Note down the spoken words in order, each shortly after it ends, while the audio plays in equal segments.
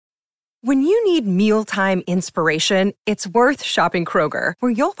When you need mealtime inspiration, it's worth shopping Kroger,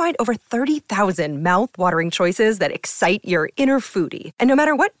 where you'll find over 30,000 mouth-watering choices that excite your inner foodie. And no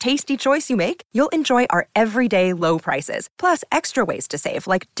matter what tasty choice you make, you'll enjoy our everyday low prices, plus extra ways to save,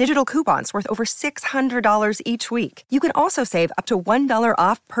 like digital coupons worth over $600 each week. You can also save up to $1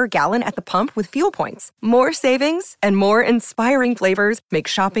 off per gallon at the pump with fuel points. More savings and more inspiring flavors make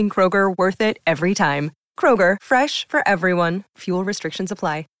shopping Kroger worth it every time. Kroger, fresh for everyone. Fuel restrictions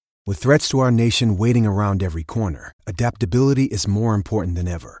apply. With threats to our nation waiting around every corner, adaptability is more important than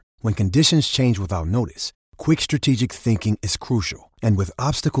ever. When conditions change without notice, quick strategic thinking is crucial. And with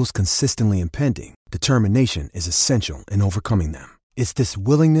obstacles consistently impending, determination is essential in overcoming them. It's this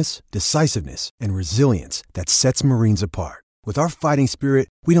willingness, decisiveness, and resilience that sets Marines apart. With our fighting spirit,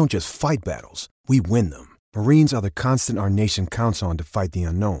 we don't just fight battles, we win them. Marines are the constant our nation counts on to fight the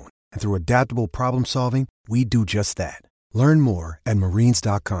unknown. And through adaptable problem solving, we do just that. Learn more at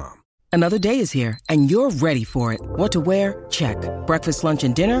marines.com. Another day is here, and you're ready for it. What to wear? Check. Breakfast, lunch,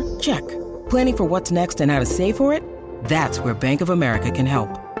 and dinner? Check. Planning for what's next and how to save for it? That's where Bank of America can help.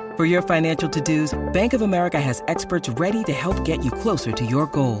 For your financial to-dos, Bank of America has experts ready to help get you closer to your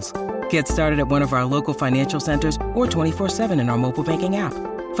goals. Get started at one of our local financial centers or 24/7 in our mobile banking app.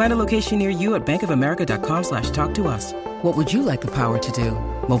 Find a location near you at bankofamerica.com/talktous. What would you like the power to do?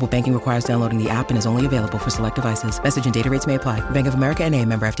 Mobile banking requires downloading the app and is only available for select devices. Message and data rates may apply. Bank of America N.A.,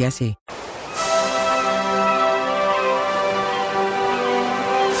 member FDIC.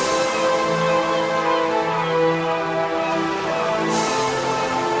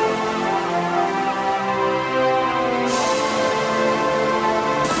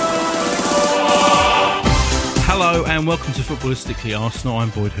 Hello and welcome to Footballistically Arsenal. I'm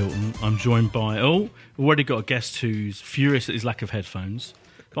Boyd Hilton. I'm joined by, already got a guest who's furious at his lack of headphones.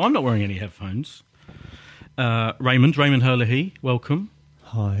 But I'm not wearing any headphones. Raymond Herlihy, welcome.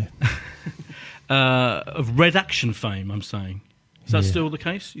 Hi. Of Red Action fame, I'm saying. Is that still the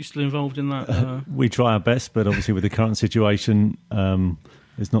case? You still involved in that? We try our best, but obviously with the current situation,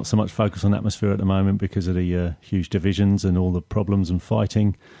 there's not so much focus on atmosphere at the moment because of the huge divisions and all the problems and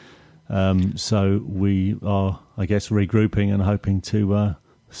fighting. So we are, I guess, regrouping and hoping to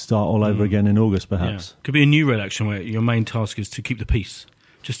start all over again in August, perhaps. Yeah. Could be a new Red Action where your main task is to keep the peace,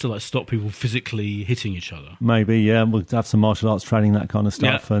 just to like stop people physically hitting each other. Maybe, yeah. We'll have some martial arts training, that kind of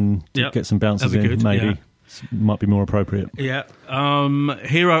stuff, and get some bounces in. Good. Maybe might be more appropriate. Yeah.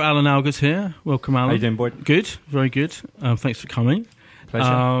 Hero Alan Alga's here. Welcome, Alan. How you doing, Boyd? Good. Very good. Thanks for coming.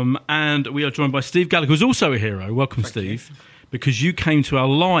 Pleasure. And we are joined by Steve Gallagher, who's also a hero. Welcome, Steve. Because you came to our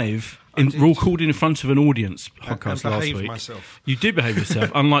live, recorded in front of an audience podcast last week. Myself. You did behave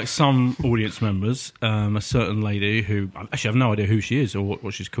yourself, unlike some audience members. A certain lady who, actually I have no idea who she is or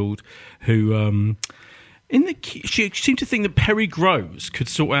what she's called, who she seemed to think that Perry Groves could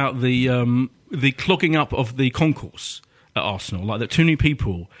sort out the clogging up of the concourse at Arsenal, like there are too many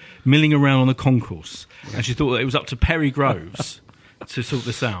people milling around on the concourse, and she thought that it was up to Perry Groves to sort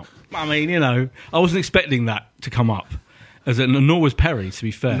this out. I mean, I wasn't expecting that to come up. Nor was Perry, to be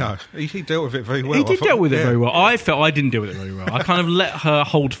fair. No, he dealt with it very well. He did deal with it very well. I felt I didn't deal with it very well. I kind of let her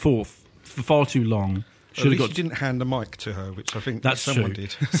hold forth for far too long. You didn't hand the mic to her, which I think someone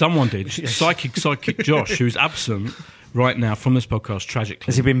did. Someone did. Yes. Psychic Josh, who's absent right now from this podcast, tragically.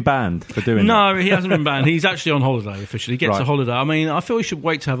 Has he been banned for doing that? No, he hasn't been banned. He's actually on holiday officially. He gets a holiday. I mean, I feel he should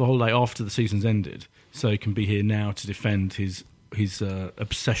wait to have a holiday after the season's ended so he can be here now to defend his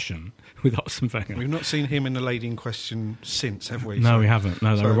obsession with Arsene Wenger. We've not seen him and the lady in question since, have we? No, we haven't.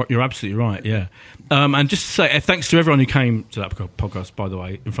 No, you're absolutely right, yeah. And just to say, thanks to everyone who came to that podcast, by the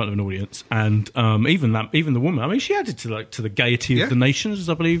way, in front of an audience, and even the woman. I mean, she added to the gaiety of the nations, as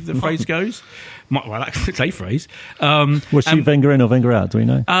I believe the phrase goes. Well, that's a phrase. Was she Wenger in or Wenger out, do we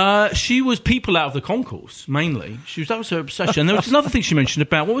know? She was people out of the concourse, mainly. That was her obsession. And there was another thing she mentioned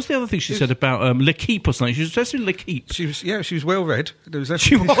about, what was the other thing she said about L'Equipe or something? She was obsessed with L'Equipe. She was well read.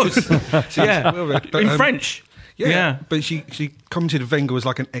 She was. Well read, but, in French. Yeah, but she commented Wenger was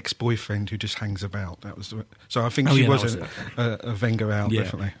like an ex-boyfriend who just hangs about. So I think she was a Wenger out,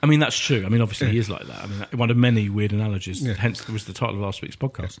 definitely. I mean, that's true. I mean, obviously he is like that. I mean, one of many weird analogies. Yeah. Hence, was the title of last week's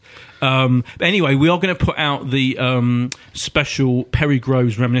podcast. Yeah. But anyway, we are going to put out the special Perry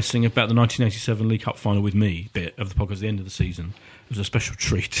Groves reminiscing about the 1987 League Cup final with me bit of the podcast at the end of the season. It was a special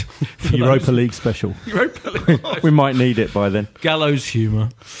treat. Europa League special. Europa League. We might need it by then. Gallows humour.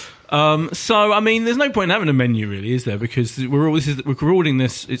 So, I mean, there's no point in having a menu, really, is there? Because we're recording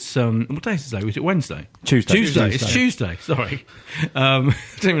this. It's what day is today? Was it Wednesday? Tuesday. It's Tuesday. Sorry, I don't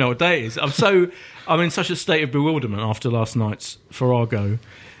even know what day it is. I'm in such a state of bewilderment after last night's Farrago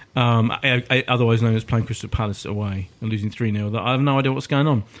otherwise known as playing Crystal Palace away and losing 3-0. I have no idea what's going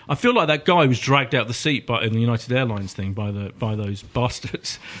on. I feel like that guy was dragged out the seat in the United Airlines thing by those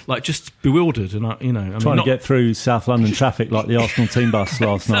bastards, like just bewildered and trying to get through South London traffic like the Arsenal team bus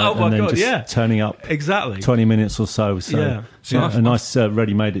last night, and then just turning up exactly 20 minutes or so. A nice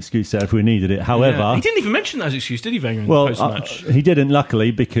ready-made excuse there if we needed it. However, he didn't even mention that as excuse, did he, Wenger? In the post-match? He didn't, luckily,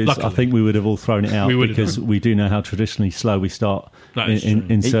 because I think we would have all thrown it out because we do know how traditionally slow we start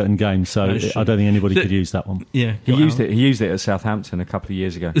in certain games. So I don't think anybody could use that one. Yeah, he used it at Southampton a couple of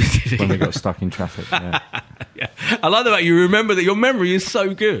years ago when we got stuck in traffic. Yeah. I like the fact you remember that. Your memory is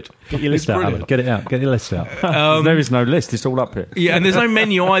so good. Get your list out, Albert. Get it out. Get your list out. There is no list. It's all up here. Yeah, and there's no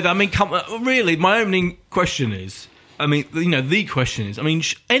menu either. I mean, really, my opening question is. The question is,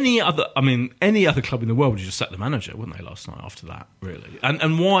 any other club in the world would just sack the manager, wouldn't they, last night after that, really?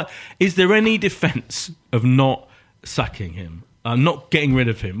 And why? Is there any defence of not sacking him, not getting rid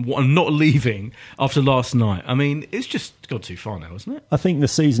of him, not leaving after last night? I mean, it's just gone too far now, isn't it? I think the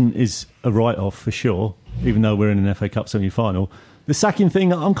season is a write-off for sure, even though we're in an FA Cup semi-final. The sacking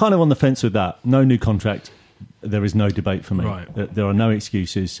thing, I'm kind of on the fence with that. No new contract, there is no debate for me. Right. There are no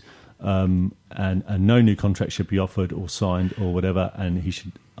excuses. And no new contract should be offered or signed or whatever, and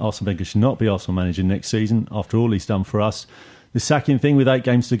Arsene Wenger should not be Arsenal manager next season after all he's done for us. The sacking thing with 8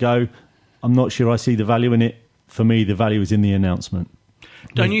 games to go, I'm not sure I see the value in it. For me, the value is in the announcement.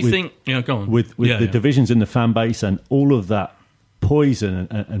 Don't you think... Yeah, go on. With the divisions in the fan base and all of that poison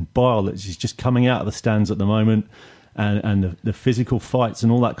and bile that is just coming out of the stands at the moment, and the physical fights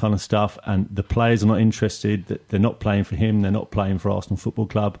and all that kind of stuff, and the players are not interested, that they're not playing for him, they're not playing for Arsenal Football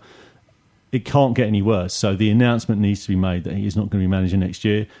Club. It can't get any worse. So the announcement needs to be made that he's not going to be managing next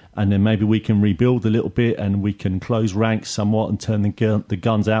year, and then maybe we can rebuild a little bit and we can close ranks somewhat and turn the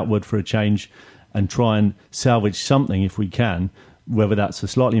guns outward for a change and try and salvage something if we can, whether that's a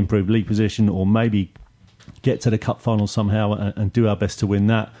slightly improved league position or maybe get to the cup final somehow and do our best to win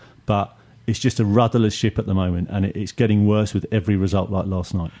that. But it's just a rudderless ship at the moment, and it's getting worse with every result like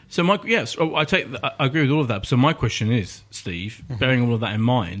last night. So, I agree with all of that. So my question is, Steve, bearing all of that in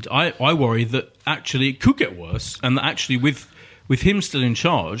mind, I worry that actually it could get worse, and that actually with him still in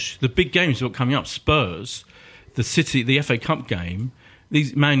charge, the big games that are coming up, Spurs, the City, the FA Cup game,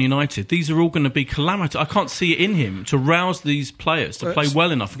 these Man United, these are all going to be calamitous. I can't see it in him to rouse these players to play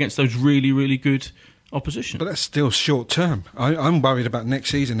well enough against those really, really good opposition. But that's still short term. I'm worried about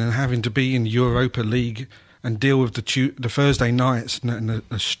next season and having to be in Europa League and deal with the Thursday nights and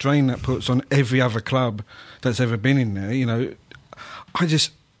the strain that puts on every other club that's ever been in there.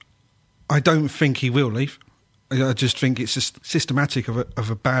 I don't think he will leave. I just think it's just systematic of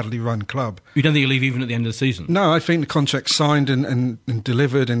a badly run club. You don't think he'll leave even at the end of the season? No, I think the contract's signed and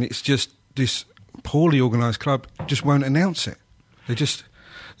delivered, and it's just this poorly organised club just won't announce it. They're just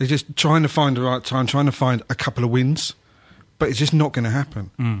trying to find the right time, trying to find a couple of wins, but it's just not going to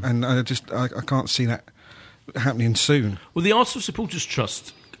happen. And I can't see that happening soon. Well, the Arsenal Supporters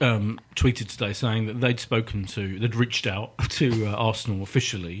Trust tweeted today saying that they'd reached out to Arsenal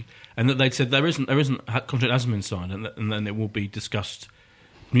officially, and that they'd said there isn't contract hasn't been signed, and then it will be discussed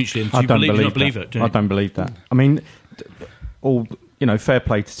mutually. And do you not believe it? I don't believe that. I mean, fair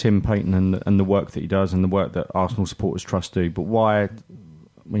play to Tim Payton and the work that he does and the work that Arsenal Supporters Trust do, but why? I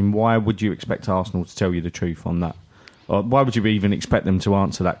mean, why would you expect Arsenal to tell you the truth on that? Or why would you even expect them to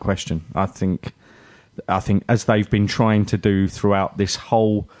answer that question? I think as they've been trying to do throughout this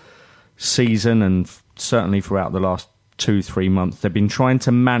whole season and certainly throughout the last 2-3 months, they've been trying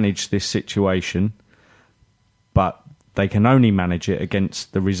to manage this situation, but they can only manage it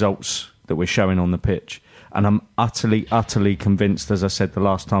against the results that we're showing on the pitch. And I'm utterly, utterly convinced, as I said the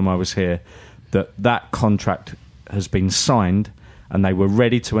last time I was here, that contract has been signed, and they were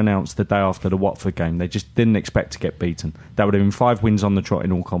ready to announce the day after the Watford game. They just didn't expect to get beaten. That would have been 5 wins on the trot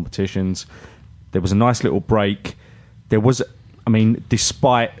in all competitions. There was a nice little break. There was,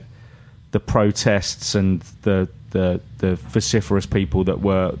 despite the protests and the vociferous people that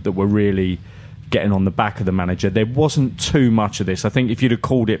were really getting on the back of the manager, there wasn't too much of this. I think if you'd have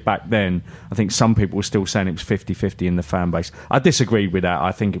called it back then, I think some people were still saying it was 50-50 in the fan base. I disagreed with that.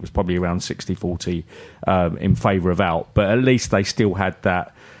 I think it was probably around 60-40 in favour of out, but at least they still had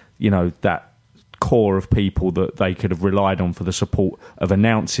that, that core of people that they could have relied on for the support of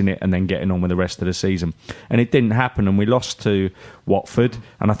announcing it and then getting on with the rest of the season. And it didn't happen, and we lost to Watford,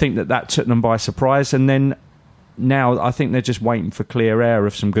 and I think that took them by surprise. And then now I think they're just waiting for clear air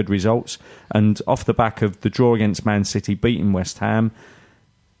of some good results, and off the back of the draw against Man City, beating West Ham,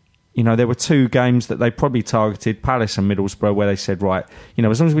 there were 2 games that they probably targeted, Palace and Middlesbrough, where they said, right,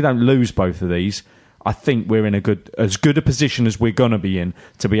 as long as we don't lose both of these, I think we're in as good a position as we're going to be in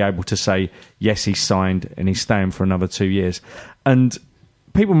to be able to say, yes, he's signed and he's staying for another 2 years. And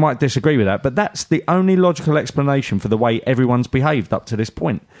people might disagree with that, but that's the only logical explanation for the way everyone's behaved up to this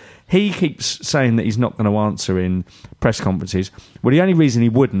point. He keeps saying that he's not going to answer in press conferences. Well, the only reason he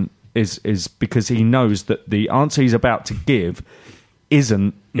wouldn't is because he knows that the answer he's about to give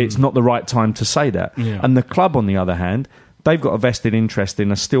it's not the right time to say that. Yeah. And the club, on the other hand, they've got a vested interest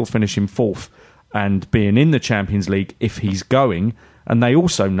in us still finishing fourth and being in the Champions League if he's going. And they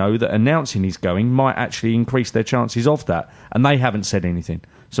also know that announcing he's going might actually increase their chances of that. And they haven't said anything.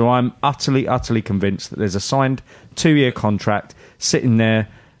 So I'm utterly, utterly convinced that there's a signed 2-year contract sitting there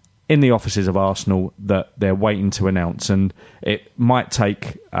in the offices of Arsenal that they're waiting to announce. And it might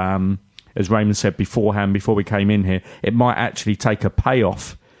take, as Raymond said beforehand, before we came in here, it might actually take a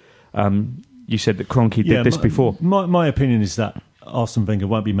payoff. You said that Kroenke did this before. My opinion is that Arsene Wenger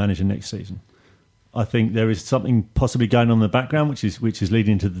won't be managing next season. I think there is something possibly going on in the background, which is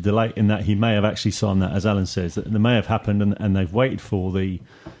leading to the delay. In that he may have actually signed that, as Alan says, that may have happened, and they've waited for the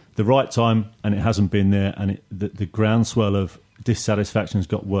right time, and it hasn't been there, and the groundswell of dissatisfaction has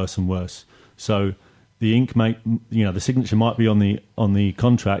got worse and worse. So the the signature might be on the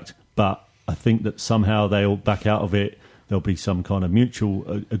contract, but I think that somehow they'll back out of it. There'll be some kind of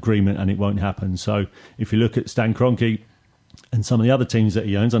mutual agreement, and it won't happen. So if you look at Stan Kroenke and some of the other teams that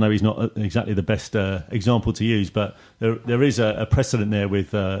he owns, I know he's not exactly the best example to use, but there is a precedent there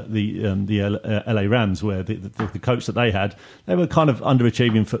with the LA Rams, where the coach that they had, they were kind of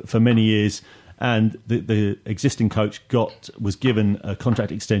underachieving for many years, and the existing coach was given a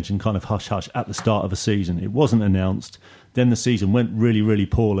contract extension kind of hush-hush at the start of a season. It wasn't announced. Then the season went really, really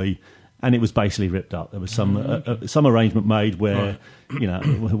poorly, and it was basically ripped up. There was some arrangement made where,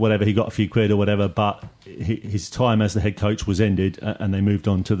 whatever, he got a few quid or whatever, but his time as the head coach was ended, and they moved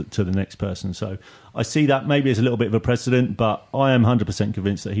on to the next person. So I see that maybe as a little bit of a precedent, but I am 100%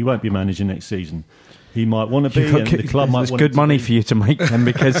 convinced that he won't be managing next season. He might want to be, and the club might want to be. There's good money for you to make then,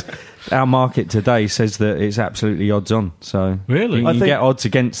 because our market today says that it's absolutely odds on. So really, you get odds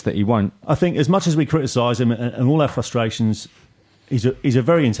against that he won't. I think as much as we criticise him and all our frustrations, he's a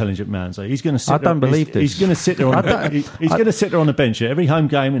very intelligent man. So he's going to sit. I don't believe this. He's going to sit there on. He's going to sit there on the bench at every home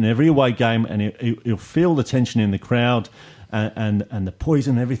game and every away game, and he'll feel the tension in the crowd and the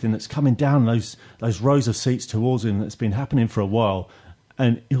poison, everything that's coming down those rows of seats towards him. That's been happening for a while.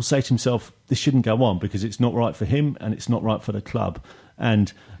 And he'll say to himself, this shouldn't go on because it's not right for him and it's not right for the club.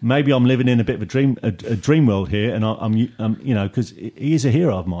 And maybe I'm living in a bit of a dream world here, and I'm because he is a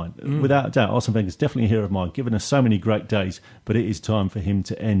hero of mine, without a doubt. Arsene Wenger is definitely a hero of mine, given us so many great days. But it is time for him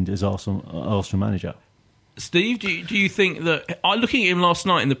to end as Arsenal manager. Steve, do you think that, looking at him last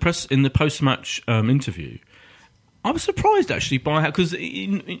night in the post-match interview, I was surprised actually by how, because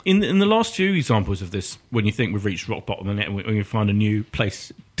in the last few examples of this, when you think we've reached rock bottom and we're going to find a new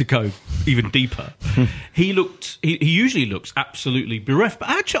place to go even deeper, he usually looks absolutely bereft. But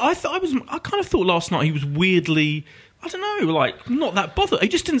actually, I kind of thought last night he was weirdly, I don't know, like not that bothered. He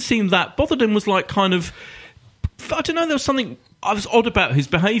just didn't seem that bothered, and was like kind of, I don't know, there was something I was odd about his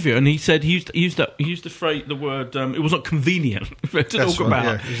behaviour, and he said he used the word. It was not convenient to talk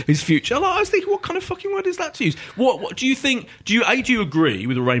about his future. I was thinking, what kind of fucking word is that to use? What do you think? Do you agree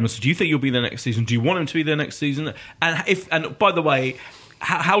with Ramos? Do you think he'll be there next season? Do you want him to be there next season? And by the way,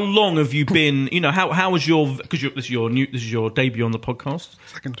 how long have you been? How was your? Because this is your debut on the podcast.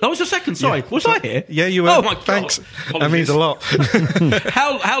 Second. That was your second. Sorry, was I here? Yeah, you were. Oh my God. Thanks. Apologies. That means a lot.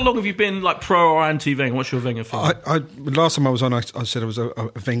 How long have you been like pro or anti Wenger? What's your Wenger feeling? Last time I was on, I said I was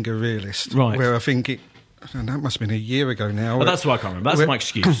a Wenger realist. Right. Where I think that must have been a year ago now. But that's why I can't remember. That's my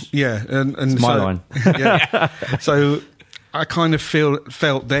excuse. Yeah, and it's my line. Yeah. So I kind of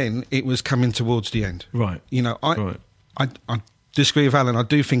felt then it was coming towards the end. Right. I disagree with Alan. I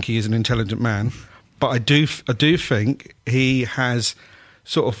do think he is an intelligent man, but I do think he has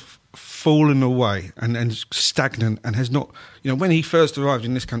sort of fallen away and stagnant, and has not. When he first arrived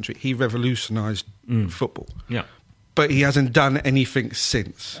in this country, he revolutionised football. Yeah. But he hasn't done anything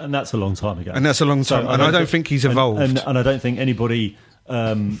since. And that's a long time ago. And that's a long time. And I don't think he's evolved. And I don't think anybody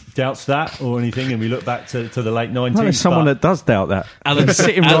doubts that or anything, and we look back to the late 90s. Well, there's someone that does doubt that. Alan's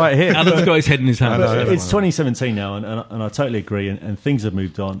sitting right here. Alan's got his head in his hand. It's 2017 now, and I totally agree, and things have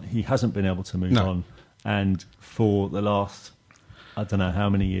moved on. He hasn't been able to move on. And for the last, I don't know how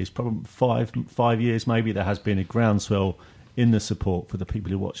many years, probably 5 years maybe, there has been a groundswell in the support for the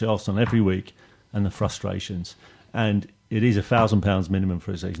people who watch Arsenal every week and the frustrations. And it is £1,000 minimum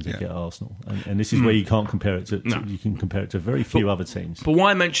for a season ticket at Arsenal, and this is where you can't compare it to. You can compare it to very few other teams. But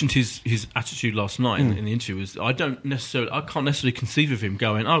why I mentioned his attitude last night in the interview is I can't necessarily conceive of him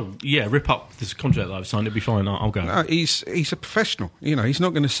going, oh yeah, rip up this contract that I've signed, it'll be fine, I'll go. No, he's a professional. He's not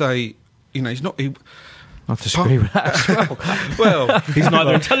going to say. He's not. I disagree with that as well. Well, He's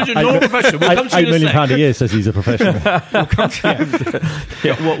neither intelligent nor professional. We'll come to £8 you in a million sec. a year says he's a professional. We'll come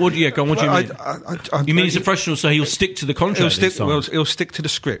to What do you mean? You mean he's a professional, so he'll stick to the contract? He'll stick to the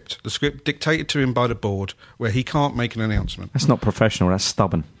script dictated to him by the board, where he can't make an announcement. That's not professional. That's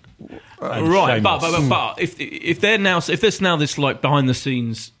stubborn. Right, but if there's now this like behind the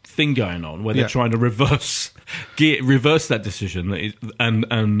scenes thing going on where they're trying to reverse that decision,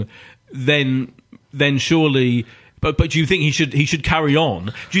 and then surely. But do you think he should carry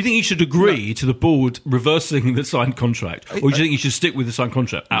on? Do you think he should agree to the board reversing the signed contract, or do you think he should stick with the signed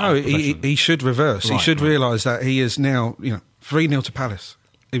contract? No, he should reverse. He should realise that he is now 3-0 to Palace.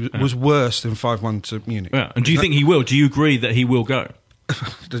 It was worse than 5-1 to Munich. Yeah. And do you think he will? Do you agree that he will go?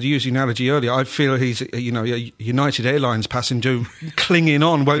 To use the analogy earlier, I feel he's a United Airlines passenger clinging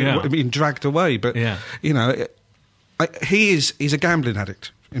on, being dragged away. But he's a gambling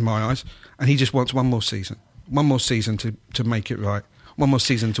addict in my eyes, and he just wants one more season to make it right, one more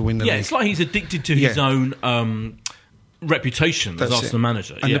season to win the league. Yeah, it's like he's addicted to his own reputation as Arsenal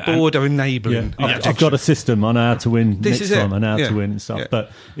manager, and the board are enabling. I've got a system. I know how to win This next is it. time. I know how Yeah. to win and stuff. Yeah.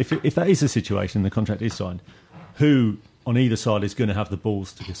 But if that is the situation, the contract is signed. Who on either side is going to have the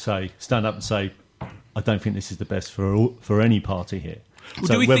balls to stand up and say, I don't think this is the best for any party here. Well,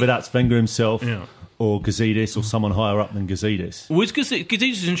 so do we whether think- that's Wenger himself or Gazidis or someone higher up than Gazidis. Well,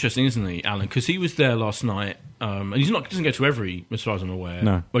 Gazidis is interesting, isn't he, Alan? Because he was there last night, and doesn't go to every, as far as I'm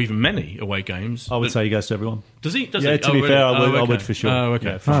aware, or even many away games. I would say he goes to everyone. Does he? To be fair, I would for sure. Oh,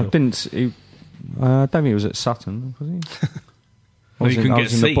 okay. Yeah, for I sure. don't think he was at Sutton, was he? Well, you couldn't get a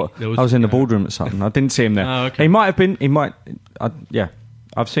seat. I was in the boardroom at Sutton. I didn't see him there. Oh, okay. He might have been. He might.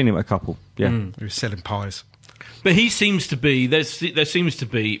 I've seen him at a couple. Yeah. He was selling pies. But he seems to be there seems to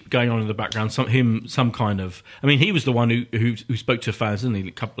be going on in the background some kind of. I mean, he was the one who spoke to fans, didn't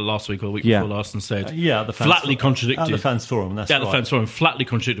he? Last week or the week before last, and said the fans flatly contradicted at the fans forum. That's the fans forum flatly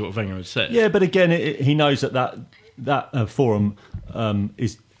contradicted what Wenger had said. Yeah, but again, he knows that forum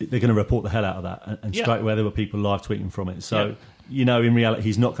is they're going to report the hell out of that, and straight away there were people live tweeting from it. So. In reality,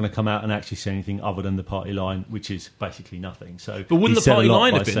 he's not going to come out and actually say anything other than the party line, which is basically nothing. So, but wouldn't the party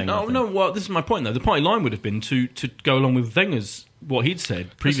line have been? Well, this is my point though. The party line would have been to go along with Wenger's what he'd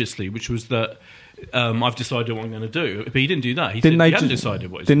said previously, which was that I've decided what I'm going to do. But he didn't do that. He hadn't decided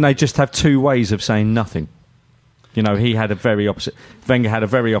what. Didn't they just have two ways of saying nothing? He had a very opposite. Wenger had a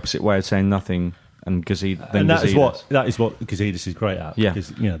very opposite way of saying nothing. And that is what Gazidis is great at. Yeah, because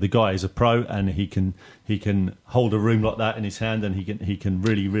the guy is a pro, and he can hold a room like that in his hand, and he can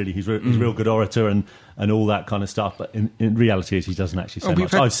really he's a real good orator and all that kind of stuff. But in reality, he doesn't actually say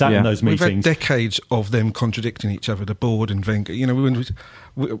much. I've sat in those meetings. We've had decades of them contradicting each other, the board and Wenger.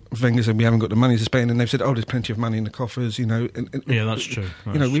 Wenger said we haven't got the money to spend, and they've said, there's plenty of money in the coffers. That's true.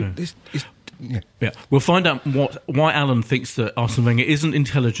 Yeah. We'll find out why Alan thinks that Arsene Wenger isn't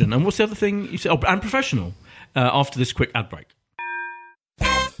intelligent, and what's the other thing you said? And professional. After this quick ad break.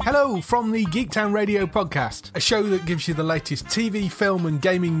 Hello from the Geektown Radio podcast, a show that gives you the latest TV, film and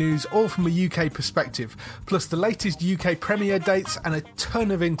gaming news, all from a UK perspective, plus the latest UK premiere dates and a ton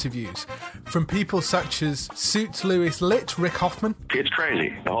of interviews. From people such as Suits Lewis Litt, Rick Hoffman. It's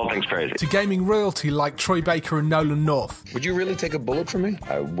crazy. The whole thing's crazy. To gaming royalty like Troy Baker and Nolan North. Would you really take a bullet for me?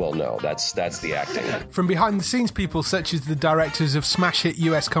 Well, no, that's the acting. From behind the scenes people such as the directors of smash hit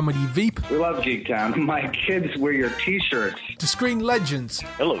US comedy Veep. We love Geektown. My kids wear your t-shirts. To screen legends.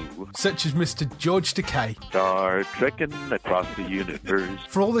 Hello. Such as Mr. George Takei. Star trekking across the universe.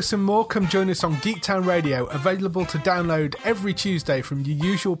 For all this and more, come join us on Geektown Radio, available to download every Tuesday from your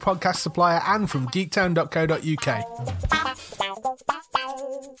usual podcast supplier and from geektown.co.uk.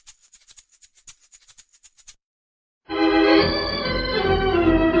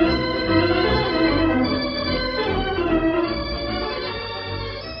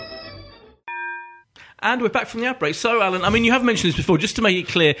 And we're back from the outbreak. So, Alan, I mean, you have mentioned this before, just to make it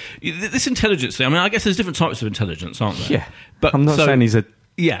clear, this intelligence thing, I mean, I guess there's different types of intelligence, aren't there? Yeah. But I'm not saying he's a...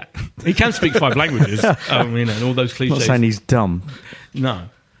 Yeah. He can speak 5 languages, and all those cliches. I'm not saying he's dumb. No.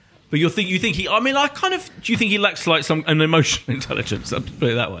 But you think he... I mean, do you think he lacks, like, an emotional intelligence? I'll put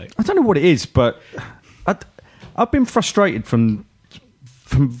it that way. I don't know what it is, but I've been frustrated from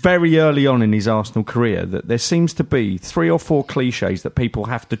very early on in his Arsenal career that there seems to be 3 or 4 cliches that people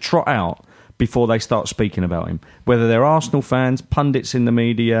have to trot out before they start speaking about him, whether they're Arsenal fans, pundits in the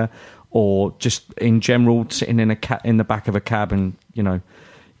media, or just in general sitting in the back of a cab and, you know,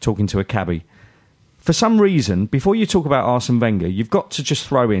 talking to a cabbie. For some reason, before you talk about Arsene Wenger, you've got to just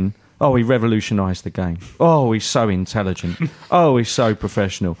throw in, oh, he revolutionised the game. Oh, he's so intelligent. Oh, he's so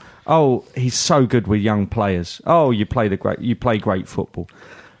professional. Oh, he's so good with young players. Oh, you play great football.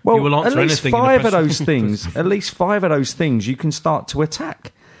 Well, at least 5 of those things, you can start to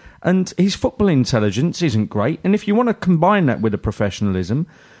attack. And his football intelligence isn't great. And if you want to combine that with a professionalism,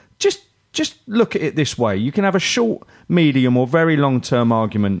 just look at it this way. You can have a short, medium or very long-term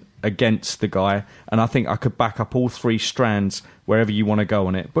argument against the guy, and I think I could back up all 3 strands wherever you want to go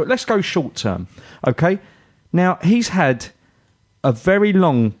on it. But let's go short-term, okay? Now, he's had a very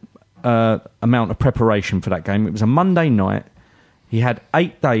long amount of preparation for that game. It was a Monday night. He had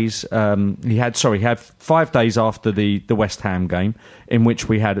 8 days. He had 5 days after the West Ham game, in which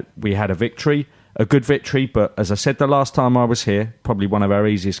we had a victory, a good victory. But as I said the last time I was here, probably one of our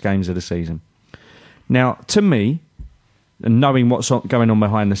easiest games of the season. Now, to me, and knowing what's going on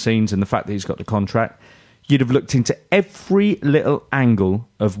behind the scenes and the fact that he's got the contract, you'd have looked into every little angle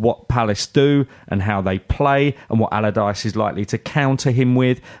of what Palace do and how they play and what Allardyce is likely to counter him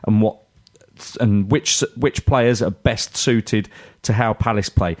with and which players are best suited to how Palace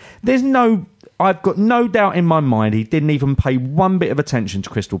play. I've got no doubt in my mind he didn't even pay one bit of attention to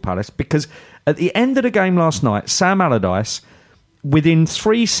Crystal Palace, because at the end of the game last night, Sam Allardyce, within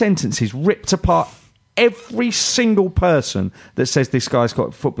 3 sentences, ripped apart every single person that says this guy's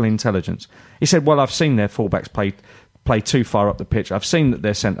got football intelligence. He said, well, I've seen their fullbacks play too far up the pitch. I've seen that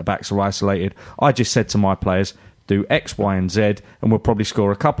their centre-backs are isolated. I just said to my players, do X, Y and Z, and we'll probably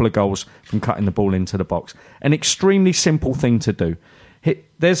score a couple of goals from cutting the ball into the box. An extremely simple thing to do.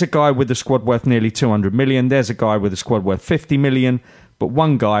 There's a guy with a squad worth nearly 200 million. There's a guy with a squad worth 50 million. But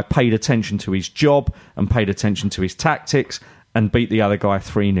one guy paid attention to his job and paid attention to his tactics and beat the other guy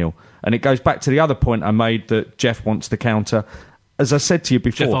 3-0. And it goes back to the other point I made that Jeff wants to counter. As I said to you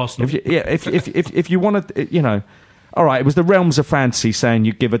before, Jeff Arsenal. If you want to, you know, all right, it was the realms of fantasy saying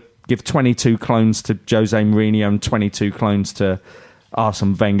you give 22 clones to Jose Mourinho and 22 clones to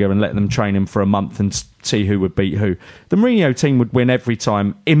Arsene Wenger and let them train him for a month and see who would beat who. The Mourinho team would win every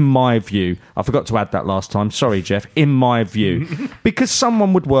time, in my view. I forgot to add that last time. Sorry, Jeff. In my view. Because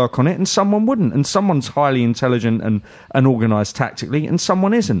someone would work on it and someone wouldn't. And someone's highly intelligent and organised tactically and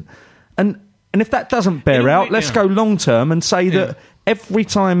someone isn't. And if that doesn't bear out, let's go long term and say that every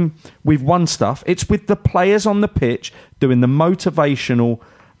time we've won stuff, it's with the players on the pitch doing the motivational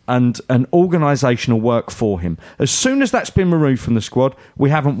and organisational work for him. As soon as that's been removed from the squad, we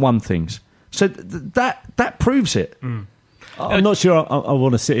haven't won things. So that proves it. I'm not sure I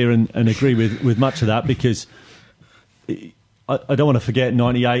want to sit here and agree with much of that, because I don't want to forget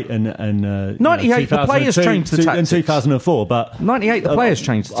 98 and 98 the players changed the tactics. And 2004, but 98 the players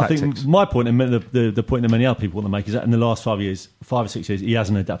changed the tactics. I think my point and the point that many other people want to make is that in the last 5 or 6 years, he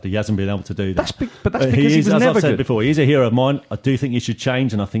hasn't adapted. He hasn't been able to do that. But that's because he was never as I've said good. before, he's a hero of mine. I do think he should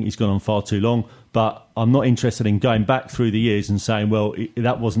change, and I think he's gone on far too long. But I'm not interested in going back through the years and saying, well,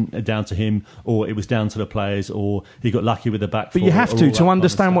 that wasn't down to him, or it was down to the players, or he got lucky with the back four. But you have to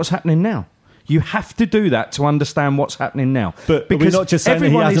understand what's happening now. You have to do that to understand what's happening now. But we're not just saying that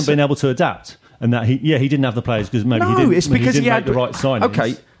he hasn't been able to adapt, and that he didn't have the players because maybe he didn't. It's because he had make the right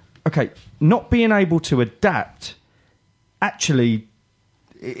signings. Okay. Not being able to adapt, actually,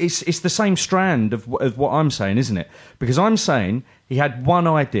 it's the same strand of what I'm saying, isn't it? Because I'm saying he had one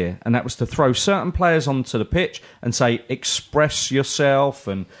idea, and that was to throw certain players onto the pitch and say, express yourself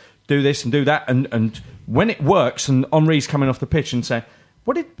and do this and do that. And when it works, and Henri's coming off the pitch and saying,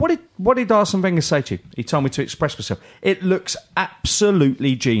 What did Arsene Wenger say to you? He told me to express myself. It looks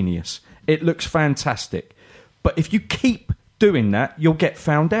absolutely genius. It looks fantastic. But if you keep doing that, you'll get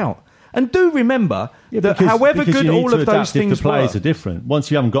found out. And do remember that however good all of those things the players are different.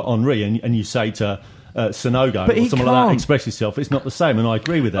 Once you haven't got Henri and you say to Sonogo or someone like that, express yourself, it's not the same. And I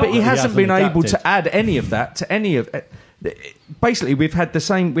agree with that. But he hasn't been able to add any of that to any of it. Basically, we've had the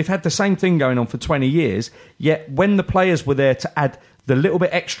same thing going on for 20 years. Yet when the players were there to add the little bit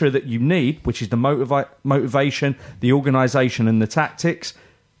extra that you need, which is the motivation, the organisation and the tactics,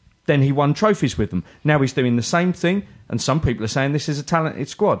 then he won trophies with them. Now he's doing the same thing, and some people are saying this is a talented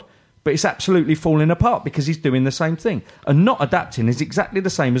squad. But it's absolutely falling apart because he's doing the same thing. And not adapting is exactly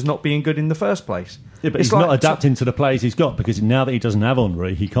the same as not being good in the first place. Yeah, but he's not adapting to the players he's got, because now that he doesn't have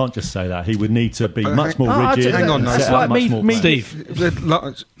Henri, he can't just say that. He would need to be much more rigid. Hang on, Steve.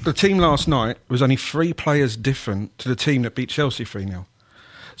 The team last night was only 3 players different to the team that beat Chelsea 3-0.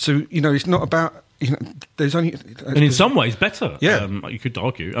 So, it's not about there's only... And in some ways better, Yeah. You could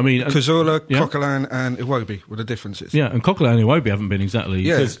argue. I mean... Cazorla, Coquelin and Iwobi were the differences. Yeah, and Coquelin and Iwobi haven't been exactly...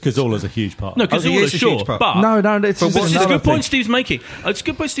 Yeah. Cazorla's a huge part. No, he Cazorla, is a sure, huge part. but... No, it's It's a good point Steve. Steve's making. It's a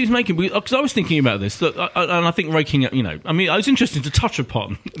good point Steve's making because I was thinking about this, and I think raking it, I mean, it's interesting to touch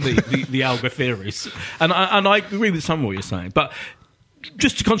upon the Alga theories, and I agree with some of what you're saying, but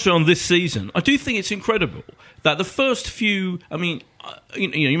just to concentrate on this season, I do think it's incredible that the first few, I mean,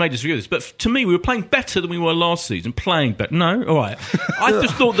 you may disagree with this, but to me, we were playing better than we were last season. Playing better? No, all right. I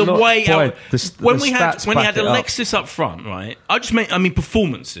just thought the way out when he had Alexis up front, right? I mean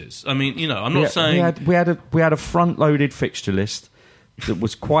performances. I mean, I'm not saying we had a front-loaded fixture list that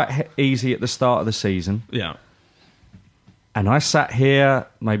was quite easy at the start of the season. Yeah. And I sat here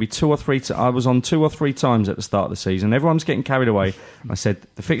maybe 2 or 3 I was on 2 or 3 times at the start of the season. Everyone's getting carried away. I said,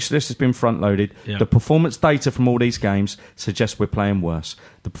 the fixture list has been front-loaded. Yeah. The performance data from all these games suggests we're playing worse.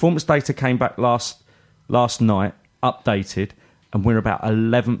 The performance data came back last night, updated, and we're about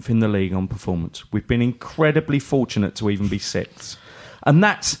 11th in the league on performance. We've been incredibly fortunate to even be 6th. And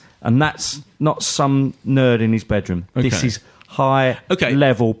that's not some nerd in his bedroom. Okay. This is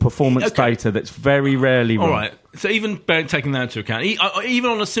high-level performance data that's very rarely wrong. All right. So even taking that into account,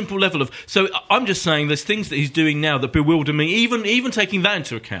 even on a simple level of... So I'm just saying there's things that he's doing now that bewilder me, even taking that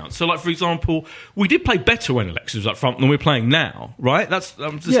into account. So, like, for example, we did play better when Alexis was up front than we're playing now, right? I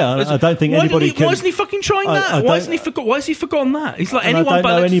don't think anybody can... Why isn't he fucking trying that? Why has he forgotten that? He's like anyone I don't but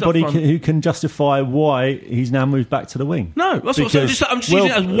know Alexis anybody up front. who can justify why he's now moved back to the wing. No, that's what I'm just using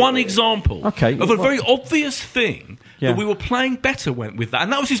it as one example of a very obvious thing that we were playing better with that.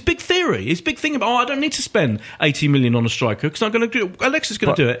 And that was his big theory. His big thing about, I don't need to spend 80 million on a striker because I'm going to do it. Alexis is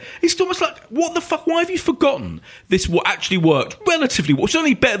going to do it. It's almost like, what the fuck? Why have you forgotten this? What actually worked relatively well? It's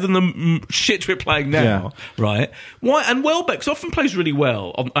only better than the shit we're playing now, right? Why? And Welbeck often plays really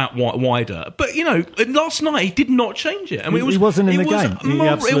well out wider, but last night he did not change it. I mean, he wasn't in the game. He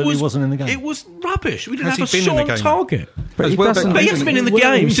absolutely wasn't in the game. It was rubbish. We didn't Has have a he been in shot the on game? target. But he hasn't been in the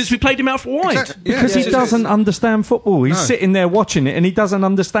game since we played him out for wide. Exactly. Because he doesn't understand football. He's sitting there watching it and he doesn't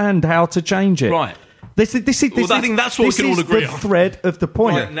understand how to change it. Right. I think that's what we can all agree on. the thread of the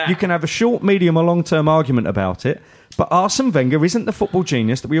point. Right, now. You can have a short, medium or long-term argument about it, but Arsene Wenger isn't the football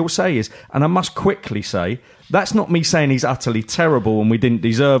genius that we all say he is. And I must quickly say, that's not me saying he's utterly terrible and we didn't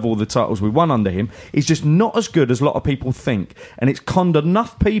deserve all the titles we won under him. He's just not as good as a lot of people think. And it's conned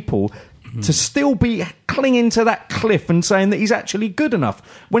enough people to still be clinging to that cliff and saying that he's actually good enough.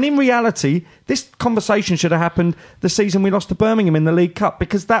 When in reality, this conversation should have happened the season we lost to Birmingham in the League Cup,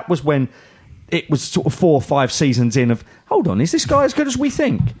 because that was when it was sort of 4 or 5 seasons in of, hold on, is this guy as good as we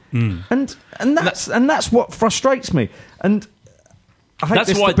think? And that's what frustrates me. And I hate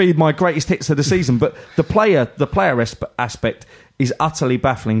this to be my greatest hits of the season, but the player aspect is utterly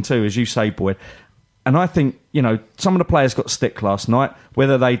baffling too, as you say, Boyd. And I think, some of the players got stick last night.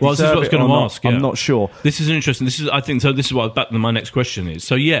 Whether they deserve it or not, I'm not sure. This is interesting. This is what my next question is.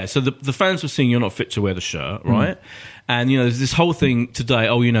 So, so the fans were saying you're not fit to wear the shirt, right? And, there's this whole thing today,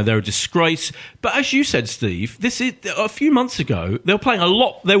 they're a disgrace. But as you said, Steve, a few months ago, they were playing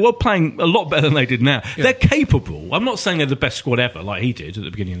a lot better than they did now. Yeah. They're capable. I'm not saying they're the best squad ever, like he did at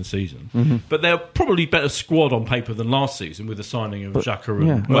the beginning of the season. But they're probably better squad on paper than last season with the signing of Xhaka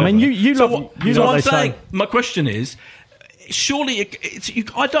and Weber. I mean, you love what I'm saying. My question is, surely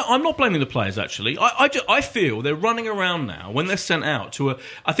I'm not blaming the players, actually. I feel they're running around now when they're sent out to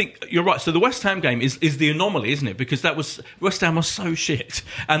I think you're right. So the West Ham game is the anomaly, isn't it? Because West Ham was so shit,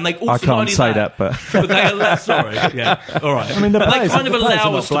 and they also I can't say that, but they allow. Sorry, yeah, all right. I mean, they kind of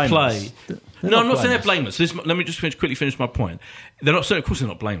allow us to play. No, I'm not saying they're blameless. Let me just quickly finish my point. They're not. Of course, they're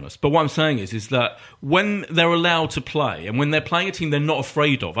not blameless. But what I'm saying is that when they're allowed to play, and when they're playing a team they're not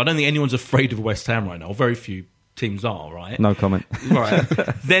afraid of, I don't think anyone's afraid of West Ham right now. Very few teams are, right? No comment. Right.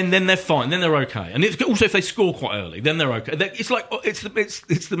 then they're fine. Then they're okay. And it's also if they score quite early, then they're okay. It's like it's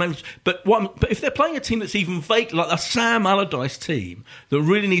the main. But if they're playing a team that's even fake, like a Sam Allardyce team that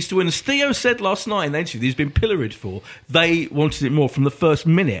really needs to win, as Theo said last night in the interview, he's been pilloried for. They wanted it more from the first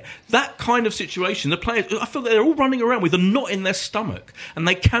minute. That kind of situation, the players, I feel that they're all running around with a knot in their stomach, and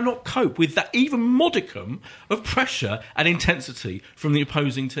they cannot cope with that even modicum of pressure and intensity from the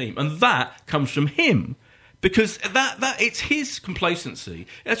opposing team, and that comes from him Because that it's his complacency.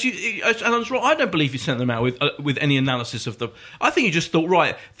 Actually, and I was wrong. I don't believe he sent them out with any analysis of the. I think he just thought,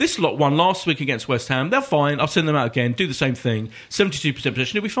 right, this lot won last week against West Ham. They're fine. I'll send them out again. Do the same thing. 72%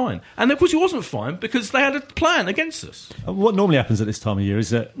 possession. It'll be fine. And of course, he wasn't fine because they had a plan against us. What normally happens at this time of year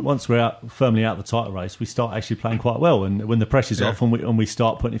is that once we're firmly out of the title race, we start actually playing quite well. And when the pressure's off, and we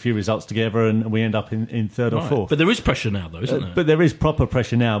start putting a few results together, and we end up in third or fourth. But there is pressure now, though, isn't there? But there is proper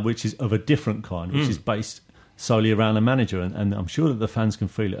pressure now, which is of a different kind, which is based solely around the manager, and I'm sure that the fans can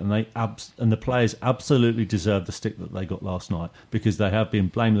feel it, and the players absolutely deserve the stick that they got last night because they have been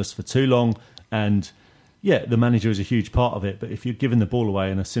blameless for too long. And yeah, the manager is a huge part of it, but if you're giving the ball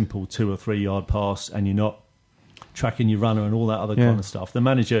away in a simple 2 or 3 yard pass and you're not tracking your runner and all that other kind of stuff, the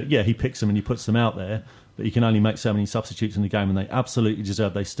manager, he picks them and he puts them out there, but you can only make so many substitutes in the game, and they absolutely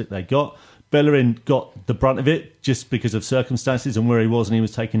deserve the stick they got. Bellerin got the brunt of it just because of circumstances and where he was, and he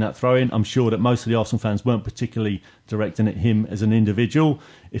was taking that throw-in. I'm sure that most of the Arsenal fans weren't particularly directing at him as an individual.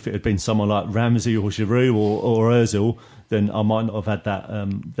 If it had been someone like Ramsey or Giroud or Ozil, then I might not have had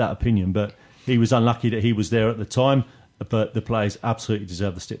that opinion. But he was unlucky that he was there at the time. But the players absolutely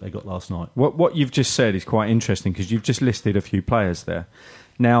deserve the stick they got last night. What you've just said is quite interesting because you've just listed a few players there.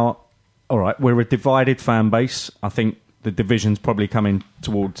 Now, all right, we're a divided fan base. I think the division's probably coming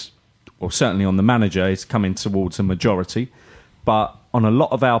towards... or certainly on the manager, is coming towards a majority. But on a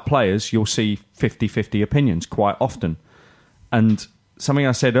lot of our players, you'll see 50-50 opinions quite often. And something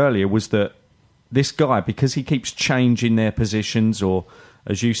I said earlier was that this guy, because he keeps changing their positions, or,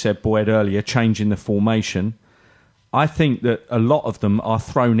 as you said, Boyd, earlier, changing the formation, I think that a lot of them are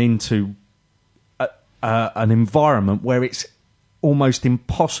thrown into an environment where it's almost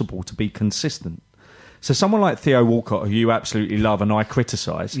impossible to be consistent. So someone like Theo Walcott, who you absolutely love and I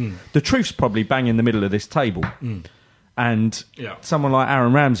criticise, the truth's probably bang in the middle of this table. And someone like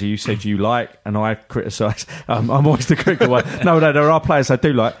Aaron Ramsey, you said you like, and I criticise. I'm always the critical one. No, there are players I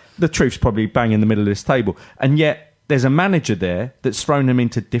do like. The truth's probably bang in the middle of this table. And yet there's a manager there that's thrown them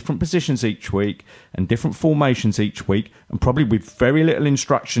into different positions each week and different formations each week, and probably with very little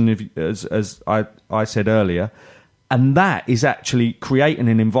instruction, as I said earlier. And that is actually creating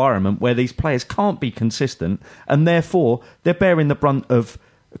an environment where these players can't be consistent, and therefore they're bearing the brunt of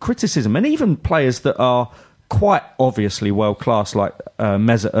criticism. And even players that are quite obviously world-class, like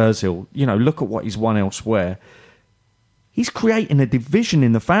Mesut Ozil, look at what he's won elsewhere. He's creating a division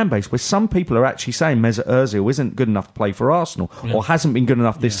in the fan base where some people are actually saying Mesut Ozil isn't good enough to play for Arsenal or hasn't been good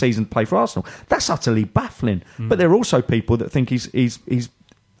enough this season to play for Arsenal. That's utterly baffling. But there are also people that think he's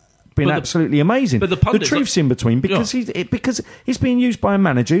been absolutely amazing. But the truth's in between because he's being used by a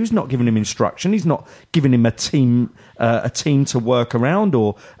manager who's not giving him instruction. He's not giving him a team to work around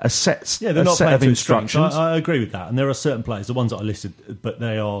or a set of instructions. I agree with that. And there are certain players, the ones that I listed, but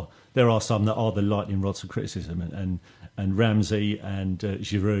there are some that are the lightning rods of criticism, and Ramsey and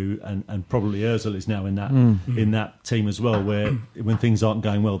Giroud and probably Ozil is now in that team as well, where when things aren't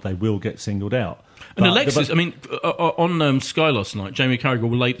going well, they will get singled out. And Alexis, on Sky last night, Jamie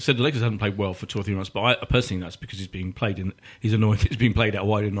Carragher said Alexis hadn't played well for 2 or 3 months, but I personally think that's because he's annoyed that he's being played out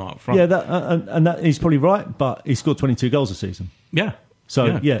wide and not up front. Yeah, and he's probably right, but he scored 22 goals this season. Yeah.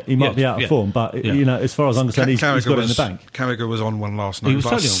 So, he might be out of form, but, as far as I'm concerned, he's got it in the bank. Carragher was on one last night. He was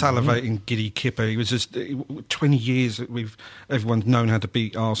like salivating, giddy Kipper. He was just 20 years that everyone's known how to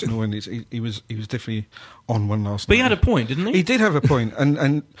beat Arsenal, and he was definitely on one last night. But he had a point, didn't he? He did have a point,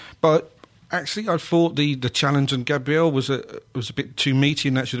 but actually, I thought the challenge on Gabriel was a bit too meaty,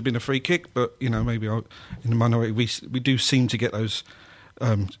 and that should have been a free kick. But maybe in the minority, we do seem to get those.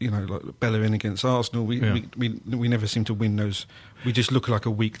 Like Bellerin against Arsenal, we never seem to win those. We just look like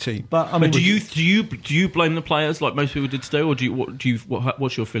a weak team. But do you blame the players like most people did today, or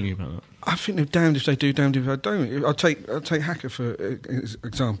what's your feeling about that? I think they're damned if they do, damned if they don't. I'll take Hacker for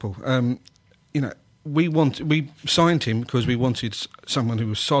example. We signed him because we wanted someone who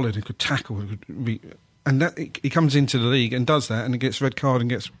was solid, who could tackle, and that he comes into the league and does that, and he gets red card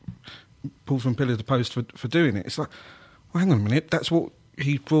and gets pulled from pillar to post for doing it. It's like, well, hang on a minute, that's what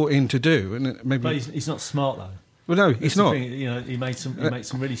he brought in to do, and maybe. But he's not smart though. Well, no, he's not. He made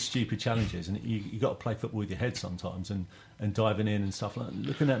some really stupid challenges, and you got to play football with your head sometimes, and diving in and stuff like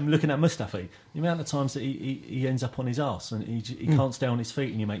that. Looking at Mustafi, the amount of times that he ends up on his arse and he can't stay on his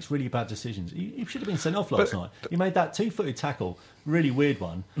feet and he makes really bad decisions. He should have been sent off last night. He made that 2-footed tackle, really weird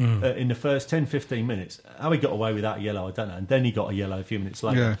one, in the first 10-15 minutes. How he got away without a yellow, I don't know. And then he got a yellow a few minutes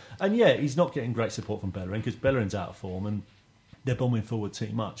later. Yeah. And he's not getting great support from Bellerin because Bellerin's out of form and they're bombing forward too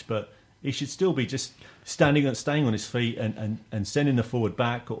much. But he should still be just staying on his feet and sending the forward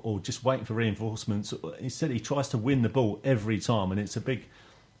back or just waiting for reinforcements. Instead, he tries to win the ball every time, and it's a big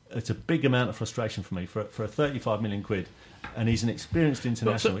it's a big amount of frustration for me for a 35 million quid, and he's an experienced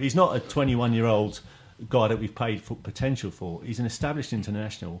international. He's not a 21-year-old guy that we've paid for potential for. He's an established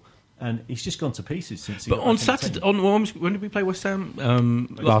international. And he's just gone to pieces since he got on Saturday, when did we play West Ham?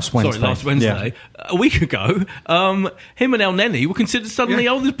 Last Wednesday. Sorry, last Wednesday. Yeah. A week ago, him and El Neni were considered suddenly,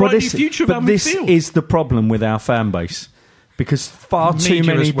 this bright new future of our midfield. But this is the problem with our fan base. Because far too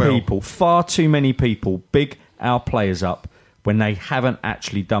many people big our players up when they haven't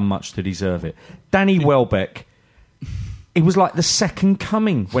actually done much to deserve it. Danny Welbeck, it was like the second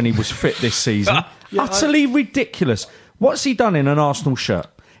coming when he was fit this season. Utterly ridiculous. What's he done in an Arsenal shirt?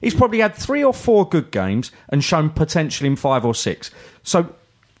 He's probably had 3 or 4 good games and shown potential in 5 or 6. So,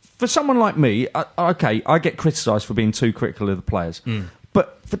 for someone like me, I get criticised for being too critical of the players.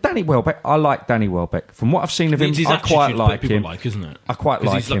 But for Danny Welbeck, I like Danny Welbeck. From what I've seen of him, I quite like him. Isn't it? I quite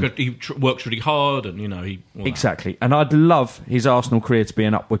like him. He works really hard, and exactly. And I'd love his Arsenal career to be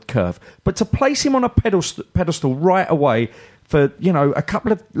an upward curve. But to place him on a pedestal right away for a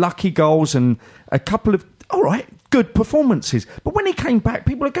couple of lucky goals and a couple of good performances. But when he came back,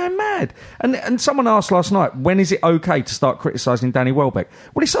 people are going mad. And someone asked last night, when is it okay to start criticising Danny Welbeck?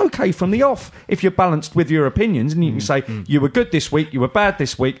 Well, it's okay from the off if you're balanced with your opinions and you can say, you were good this week, you were bad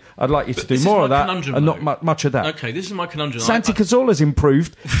this week, I'd like you to do more of that and not much of that. Okay, this is my conundrum. Santi Cazorla's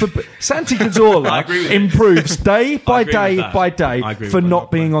improved. Santi Cazorla improves day by day by day for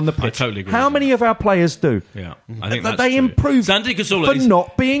not being on the pitch. I totally agree. How many of our players do? Yeah, I think that they improve Santi Cazorla for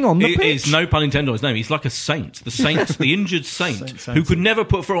not being on the pitch. Is no pun intended on his name. He's like a saint. The injured saint who could never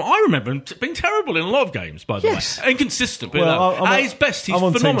put for. I remember him being terrible in a lot of games, by the way. Inconsistent. But at his best, he's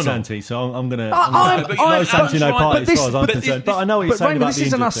phenomenal. I'm on Team Santi, so I'm going to... No Santi, no party as far as I'm concerned. But I know what you're saying about the injured this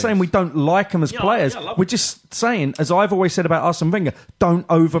isn't us saying we don't like them as players. We're just saying, as I've always said about Arsene Wenger, don't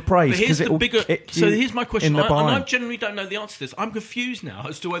overpraise, because it will kick you. So here's my question, and I generally don't know the answer to this. I'm confused now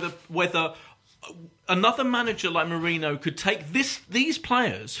as to whether another manager like Mourinho could take these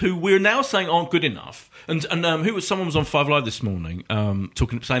players who we're now saying aren't good enough, and someone was on 5 Live this morning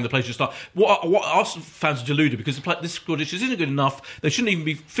saying the players should start. What Arsenal fans are deluded because this squad just isn't good enough. They shouldn't even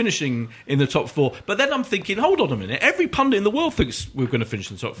be finishing in the top 4. But then I'm thinking, hold on a minute. Every pundit in the world thinks we're going to finish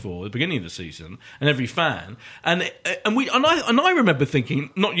in the top 4 at the beginning of the season, and every fan, and I remember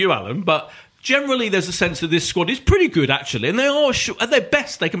thinking, not you, Alan, but generally, there's a sense that this squad is pretty good, actually, and they are at their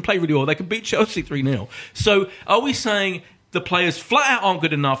best. They can play really well. They can beat Chelsea 3-0. So, are we saying the players flat out aren't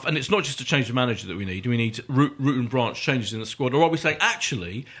good enough, and it's not just to change the manager that we need? Do we need root and branch changes in the squad, or are we saying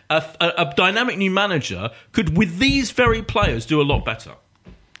actually a dynamic new manager could, with these very players, do a lot better?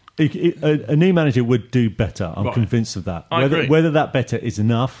 A new manager would do better. I'm convinced of that. I agree. Whether that better is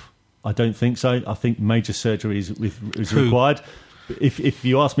enough, I don't think so. I think major surgery is required. If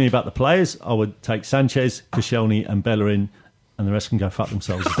you ask me about the players, I would take Sanchez, Koscielny and Bellerin, and the rest can go fuck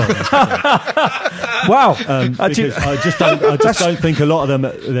themselves. Wow. Because I just don't think a lot of them,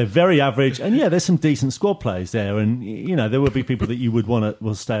 they're very average. And yeah, there's some decent squad players there. And, there will be people that you would want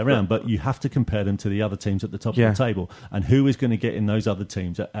to stay around, but you have to compare them to the other teams at the top of the table. And who is going to get in those other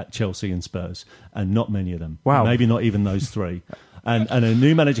teams at Chelsea and Spurs? And not many of them. Wow. Maybe not even those 3. And a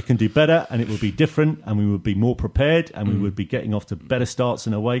new manager can do better, and it will be different, and we would be more prepared, and we would be getting off to better starts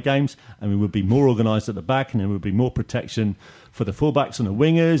in away games, and we would be more organised at the back, and there would be more protection for the fullbacks and the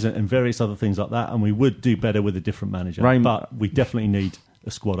wingers and various other things like that, and we would do better with a different manager. But we definitely need a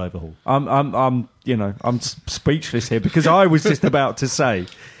squad overhaul. I'm speechless here, because I was just about to say,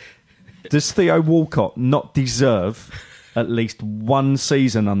 does Theo Walcott not deserve at least one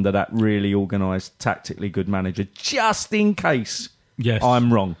season under that really organised, tactically good manager, just in case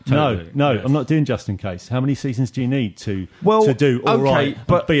I'm wrong? Totally. No, I'm not doing just in case. How many seasons do you need to do all right,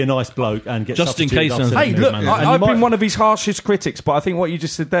 but be a nice bloke and get just in case? Hey, look, I've been one of his harshest critics, but I think what you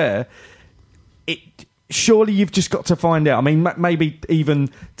just said there, surely you've just got to find out. I mean, maybe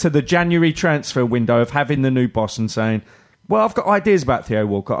even to the January transfer window of having the new boss and saying, well, I've got ideas about Theo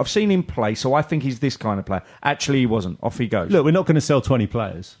Walcott. I've seen him play, so I think he's this kind of player. Actually, he wasn't. Off he goes. Look, we're not going to sell 20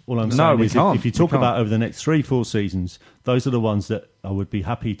 players. All I'm saying is if you talk about over the next 3-4 seasons, those are the ones that I would be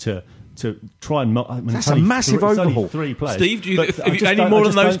happy to try and... That's a massive overhaul. 3 players. Steve, have you any more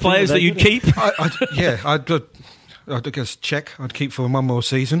than those players that you'd keep? I'd guess check. I'd keep for one more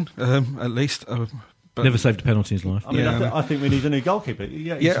season, at least. But never saved a penalty in his life. I think we need a new goalkeeper. He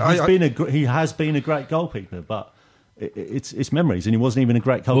has been a great goalkeeper, but... It's memories, and he wasn't even a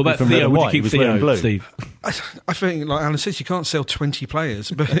great goalkeeper. What about Theo? Would you keep Theo, Steve? I think, like Alan says, you can't sell 20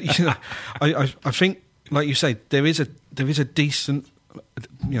 players, but I think, like you say, there is a decent,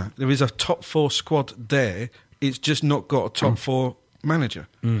 there is a top 4 squad there. It's just not got a top 4 manager.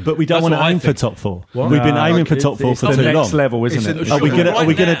 But we don't That's want to what I aim for think. top four. What? We've been No, aiming for it's- top four it's for the too long. next level, isn't It's it? an- Are we going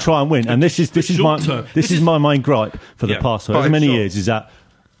Right to now, try and win? And this is short term. my main gripe for the Yeah. past But however many sure. years is that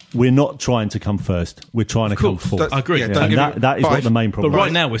we're not trying to come first. We're trying to come course. fourth. I agree. Yeah, Yeah. don't And get me- that is but what the main But problem right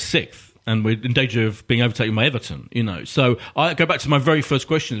is. now we're sixth, and we're in danger of being overtaken by Everton. So I go back to my very first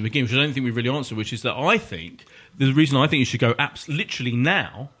question at the beginning, which I don't think we really answered, which is that I think the reason I think you should go literally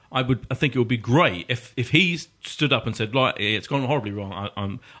now. I think it would be great if he stood up and said, "Like, it's gone horribly wrong.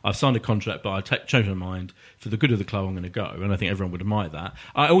 I've signed a contract, but I changed my mind for the good of the club. I'm going to go." And I think everyone would admire that.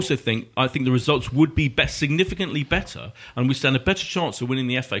 I think the results would be significantly better, and we stand a better chance of winning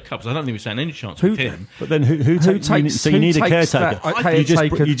the FA Cup. So I don't think we stand any chance with him. But then who takes? So you who need a takes caretaker.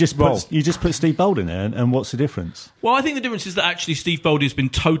 that You just role? put Steve Bold in there, and what's the difference? Well, I think the difference is that actually Steve Boldy has been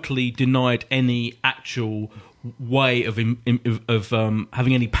totally denied any actual way of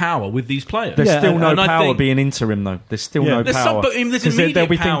having any power with these players. There's still no and I power think- being interim, though. There's still Yeah. no There's power. some- but, there's Because they'll be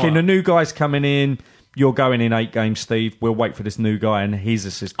immediate power. thinking, a new guy's coming in, you're going in 8 games, Steve. We'll wait for this new guy and his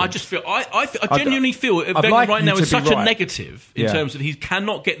assistant. I just feel, I genuinely feel I'd Wenger like right you now to is be such a right. negative in Yeah. terms of he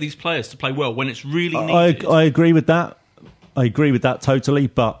cannot get these players to play well when it's really I needed. agree with that. I agree with that totally,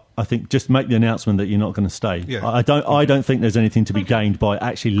 but I think just make the announcement that you're not going to stay. Yeah. I don't think there's anything to be gained by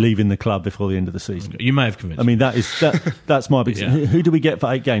actually leaving the club before the end of the season. You may have convinced I mean, that's my big. Yeah. Who do we get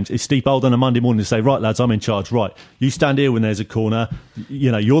for 8 games? Is Steve Bold on a Monday morning to say, "Right, lads, I'm in charge. Right, you stand here when there's a corner.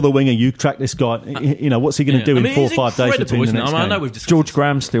 You're the winger. You track this guy. What's he going to do in 4 or 5 days between the isn't it? next I game?" know we've discussed George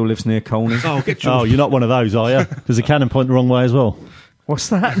Graham still lives near Colney. Oh, get George. Oh, you're not one of those, are you? Does the cannon point the wrong way as well? What's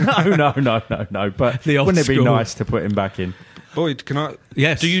that? No. But The old wouldn't it be school. nice to put him back in? Boyd, can I?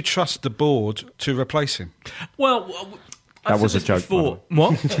 Yes. Do you trust the board to replace him? Well, That I've was said a this joke, before.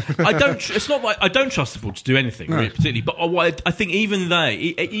 What? I don't. It's not like I don't trust the board to do anything really, particularly. But I think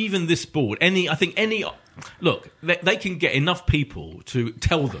even this board, look, they can get enough people to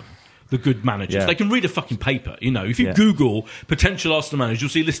tell them the good managers. Yeah. They can read a fucking paper. If you Yeah. Google potential Arsenal managers, you'll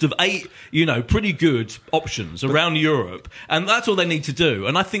see a list of 8, pretty good options around Europe, and that's all they need to do.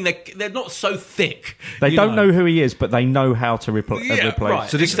 And I think they're not so thick. They don't know who he is, but they know how to replace. right.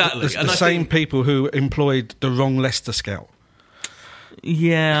 So this Exactly. is And the I same think- people who employed the wrong Leicester scout.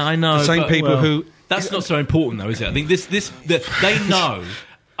 Yeah, I know. The same but- people who. That's not so important, though, is it? I think they know.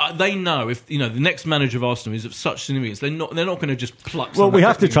 They know if the next manager of Arsenal is of such significance, they're not going to just pluck. Well, someone we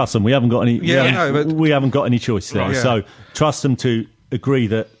have to from- trust them. We haven't got any. Yeah, I know, but- we haven't got any choice there. Right. Yeah. So trust them to agree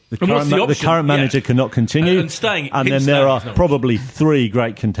that the And what's current, the option? current manager Yeah. cannot continue, And staying- and him then there staying are is not probably 3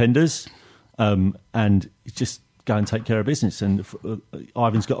 great contenders, and just go and take care of business. And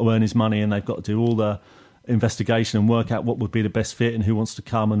Ivan's got to earn his money, and they've got to do all the investigation and work out what would be the best fit and who wants to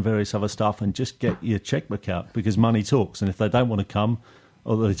come and various other stuff, and just get your checkbook out, because money talks. And if they don't want to come,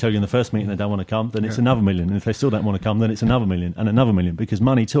 or they tell you in the first meeting they don't want to come, then it's another million. And if they still don't want to come, then it's another million and another million, because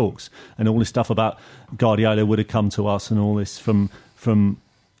money talks. And all this stuff about Guardiola would have come to us and all this from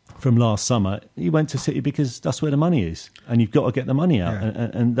last summer. He went to City because that's where the money is, and you've got to get the money out,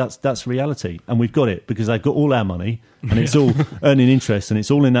 and that's reality. And we've got it because they've got all our money, and it's all earning interest, and it's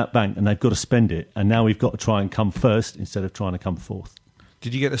all in that bank, and they've got to spend it. And now we've got to try and come first instead of trying to come fourth.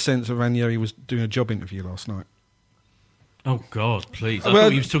 Did you get the sense that Ranieri was doing a job interview last night? Oh God, please! I Well,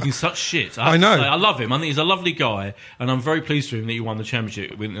 thought he was talking such shit. I know. I love him. I think he's a lovely guy, and I'm very pleased for him that he won the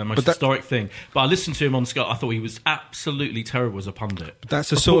championship with the most historic thing. But I listened to him on Sky. I thought he was absolutely terrible as a pundit. But that's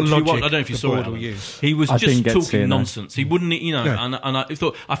the sort of logic I don't know if you the saw board it. will Alan. use. He was I just didn't get to see talking it, no. nonsense. He wouldn't, Yeah. And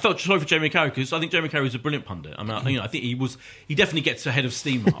I felt sorry for Jamie Carragher, because I think Jamie Carragher was a brilliant pundit. I mean, I think he definitely gets a head of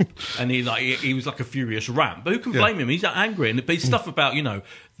steam up, and he was like a furious ram. But who can blame him? He's angry, and his stuff about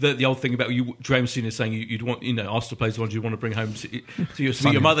the old thing about you, Graham Souness saying you'd want Arsenal players the ones you want to bring home to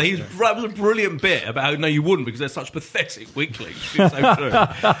your mother. That was a brilliant bit about how no, you wouldn't, because they're such pathetic weaklings. It's so true.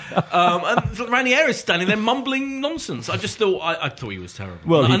 And Ranieri's standing there mumbling nonsense. I just thought I thought he was terrible.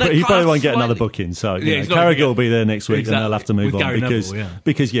 Well, And he probably won't get another slightly- booking, so Yeah, he's not Carragher gonna get- will be there next week, Exactly. and they'll have to move With on Gary because Neville,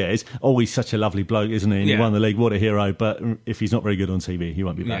 yeah. he's he's such a lovely bloke, isn't he? And he Yeah. won the league, what a hero! But if he's not very good on TV, he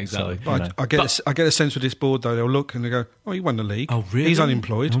won't be Yeah, back. exactly. So, But I get a sense with this board, though, they'll look and they go, "Oh, he won the league. Oh, really? He's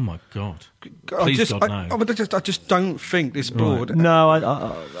unemployed." Oh my God! I Please, just, God, no. I just don't think this board. no,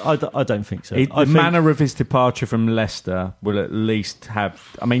 I don't think so. The I think- manner of his departure from Leicester will at least have.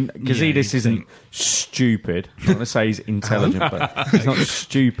 I mean, Gazidis you'd isn't think. stupid. I'm not going to say he's intelligent, but he's not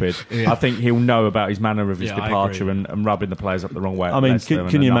stupid. I think he'll know about his manner of his Yeah, I departure agree. and rubbing the players up the wrong way. At I mean, Leicester can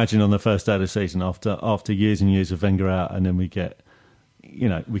and you enough. imagine on the first day of the season after years and years of Wenger out, and then we get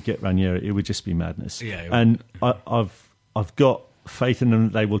Ranieri? It would just be madness. Yeah, it would. and I've got faith in them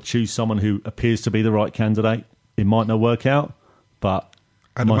that they will choose someone who appears to be the right candidate. It might not work out, but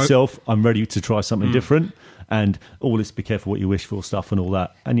myself, I'm ready to try something different. And all this be careful what you wish for stuff and all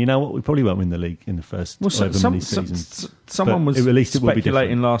that. And you know what? We probably won't win the league in the first many seasons. Someone was at least it will be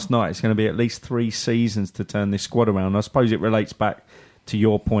speculating last night it's going to be at least 3 seasons to turn this squad around. I suppose it relates back to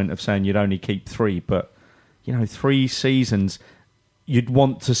your point of saying you'd only keep 3. But, 3 seasons, you'd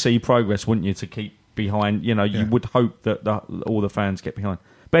want to see progress, wouldn't you, to keep behind? You would hope that all the fans get behind.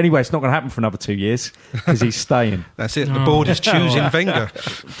 But anyway, it's not going to happen for another 2 years because he's staying. That's it. The board is choosing Wenger.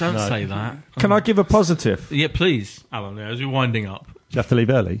 Don't say that. Can I give a positive? Yeah, please, Alan, as we're winding up. Do you have to leave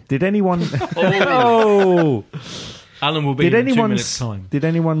early? Did anyone... Alan will be in 2 minutes' time. Did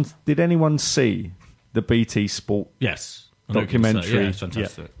anyone see the BT Sport documentary? Yeah, it's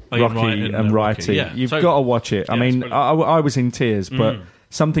fantastic. Rocky and Wrighty. Yeah. You've got to watch it. I mean, I was in tears, but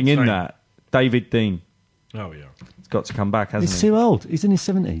something in that, David Dean. Oh, yeah. Got to come back, hasn't He's he? too old. He's in his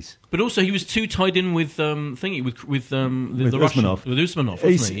 70s. But also, he was too tied in with the Usmanov. Russian, with Usmanov,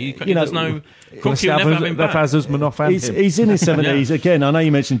 wasn't he? There's no. He's in his 70s. Again, I know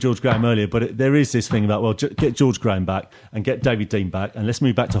you mentioned George Graham earlier, but there is this thing about, get George Graham back and get David Dean back, and let's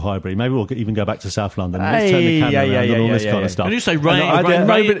move back to Highbury. Maybe we'll even go back to South London. Let's turn the camera around and all this kind of stuff. When you say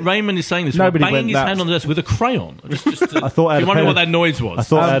Raymond is saying this, banging his hand on the desk with a crayon. I thought I had wondering what that noise was. I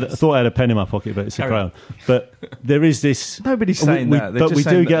thought I had a pen in my pocket, but it's a crayon. But there is this. Nobody's saying that. But we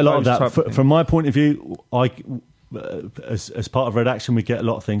do get a lot of that. From my point of view, as part of redaction, we get a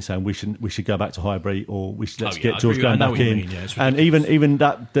lot of things saying we should go back to Highbury, or let's get George Graham back in. And even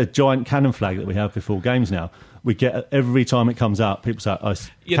the giant cannon flag that we have before games now, we get every time it comes out, people say,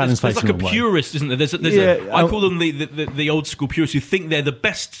 cannon's there's facing like a the way. purist, isn't there? I call them the old school purists who think they're the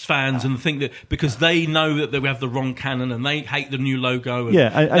best fans and think that because they know that we have the wrong cannon and they hate the new logo.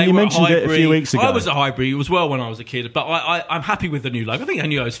 And you mentioned it a few weeks ago. I was at Highbury as well when I was a kid, but I'm happy with the new logo. I think the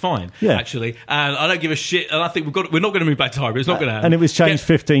new logo is fine, actually, and I don't give a shit. And I think we're not going to move back to Highbury. It's not going to happen. And it was changed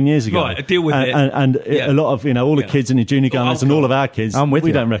 15 years ago. Right, deal with it. And a lot of all the kids and the junior gunners and all of our kids,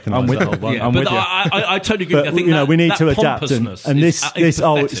 we don't recognise that whole one. I totally agree. I think we need to adapt, and this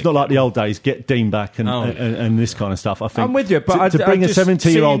it's not like the old days. Get Dean back and this kind of stuff. I think I'm with you, but to bring a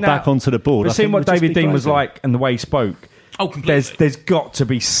 70-year-old back onto the board, we're seeing what David Dean was like and the way he spoke. Oh, completely. There's got to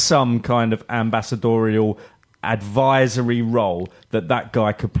be some kind of ambassadorial advisory role that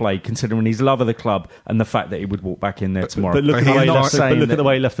guy could play, considering his love of the club and the fact that he would walk back in there tomorrow. But look at the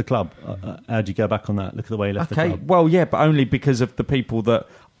way he left the club. How do you go back on that? Look at the way he left the club. Well, yeah, but only because of the people that.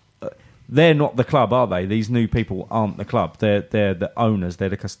 They're not the club, are they? These new people aren't the club. They're the owners. They're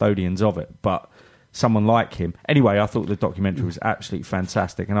the custodians of it. But someone like him. Anyway, I thought the documentary was absolutely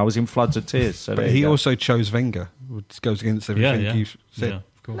fantastic, and I was in floods of tears. So but he also chose Wenger, which goes against everything you've said.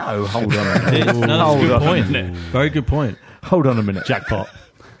 Yeah, no, hold on a minute. That's a good point, isn't it? Very good point. Hold on a minute. Jackpot.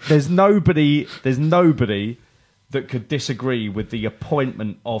 There's nobody that could disagree with the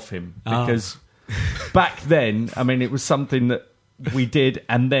appointment of him, because back then, I mean, it was something that we did,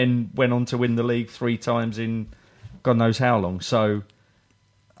 and then went on to win the league 3 times in God knows how long. So,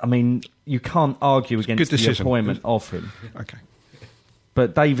 I mean, you can't argue against the appointment of him. Okay.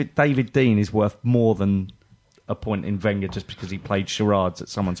 But David Dean is worth more than appointing Wenger just because he played charades at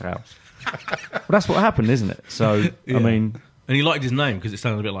someone's house. Well, that's what happened, isn't it? So, I mean... And he liked his name because it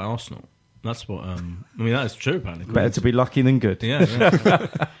sounded a bit like Arsenal. That's what. I mean, that is true. Apparently, better to be lucky than good. Yeah. We've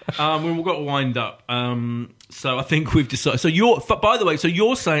got to wind up. So I think we've decided. So by the way,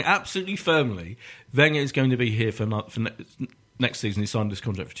 you're saying absolutely firmly, Wenger is going to be here for next season. He signed this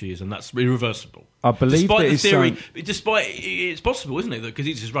contract for 2 years, and that's irreversible. I believe despite that the theory. Despite it's possible, isn't it? Because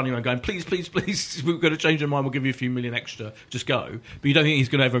he's just running around going, "Please, please, please, we're going to change our mind. We'll give you a few million extra. Just go." But you don't think he's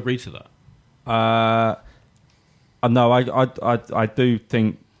going to ever agree to that? No, I do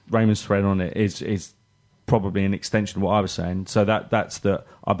think Raymond's thread on it is probably an extension of what I was saying. So that's that.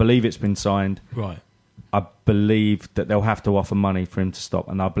 I believe it's been signed. Right. I believe that they'll have to offer money for him to stop,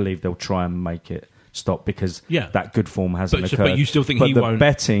 and I believe they'll try and make it stop because that good form hasn't occurred. But you still think he won't? But the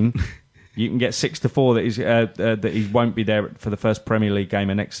betting, you can get 6-4 that he won't be there for the first Premier League game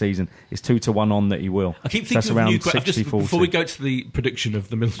of next season. It's 2-1 on that he will. I keep thinking of new questions. Before we go to the prediction of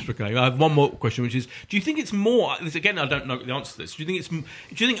the Middlesbrough game, I have one more question, which is: do you think it's more? Again, I don't know the answer to this. Do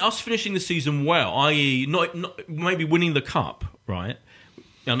you think us finishing the season well, i.e., not maybe winning the cup, right?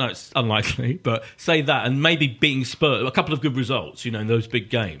 I know it's unlikely, but say that, and maybe beating Spurs, a couple of good results, in those big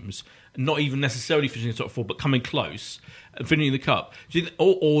games, not even necessarily finishing the top 4, but coming close and finishing the cup. Do you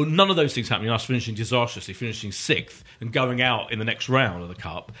or none of those things happening, us finishing disastrously, finishing 6th and going out in the next round of the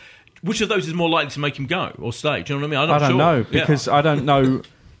cup. Which of those is more likely to make him go or stay? Do you know what I mean? I don't know, because I don't know.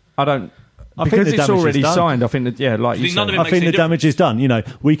 Because it's already signed. I think that, like you said, I think the damage is done.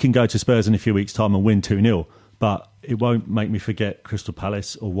 We can go to Spurs in a few weeks' time and win 2-0, but it won't make me forget Crystal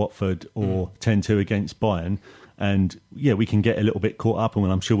Palace or Watford or 10-2 against Bayern. And, yeah, we can get a little bit caught up,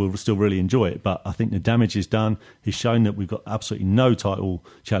 and I'm sure we'll still really enjoy it. But I think the damage is done. He's shown that we've got absolutely no title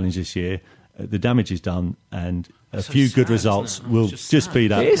challenge this year. The damage is done, and a few good results will just be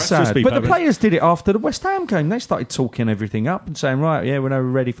that. It is sad. But the players did it after the West Ham game. They started talking everything up and saying, right, yeah, we're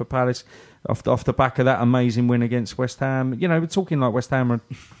ready for Palace off the back of that amazing win against West Ham. You know, we're talking like West Ham are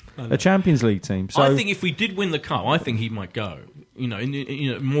a Champions League team. So I think if we did win the cup, I think he might go.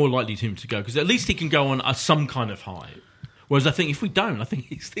 More likely to him to go, because at least he can go on some kind of high. Whereas I think if we don't, I think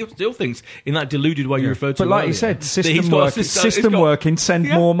he still thinks in that deluded way you referred to. But like earlier, you said, system working, send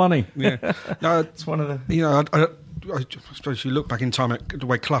more money. Yeah, no, it's one of the. You know, I suppose you look back in time at the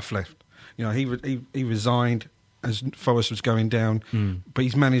way Clough left. You know, he resigned as Forest was going down, but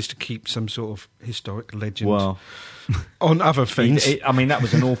he's managed to keep some sort of historic legend on other things. I mean, that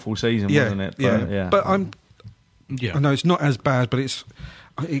was an awful season, wasn't it? But I know it's not as bad, but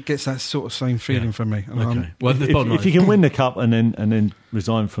it gets that sort of same feeling from me. Okay. Well, if you can win the cup and then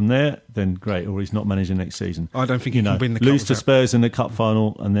resign from there, then great. Or he's not managing next season. I don't think you can win the cup. Lose to Spurs in the cup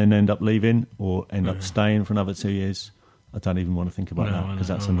final and then end up leaving or end up staying for another 2 years. I don't even want to think about that because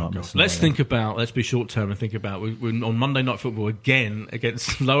that's a nightmare. Let's be short term and think about we're on Monday Night Football again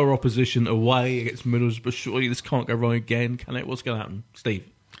against lower opposition away against Middlesbrough. Surely this can't go wrong again, can it? What's going to happen, Steve?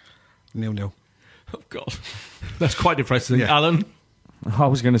 0-0. Oh God, that's quite depressing. Alan. I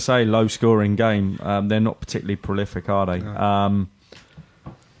was going to say low-scoring game. They're not particularly prolific, are they? No.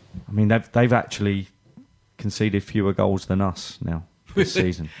 I mean, they've actually conceded fewer goals than us now this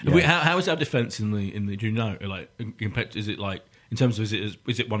season. Yeah. How is our defence in the? Do you know? Like, is it like in terms of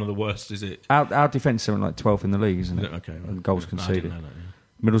is it one of the worst? Is it our defence are like 12th in the league, isn't it? Okay, right. Goals conceded. No, I didn't know that,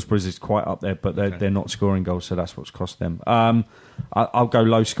 Middlesbrough is quite up there, but they're not scoring goals, so that's what's cost them. I'll go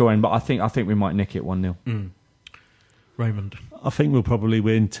low scoring, but I think we might nick it 1-0. Raymond. I think we'll probably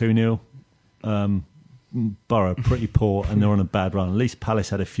win 2-0. Borough pretty poor and they're on a bad run. At least Palace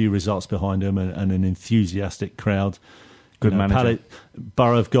had a few results behind them and an enthusiastic crowd. Good manager.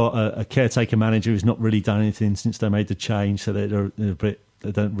 Borough have got a caretaker manager who's not really done anything since they made the change, so they're a bit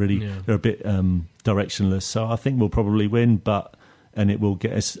directionless. So I think we'll probably win, and it will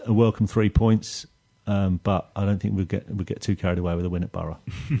get us a welcome 3 points. But I don't think we'll get too carried away with a win at Borough.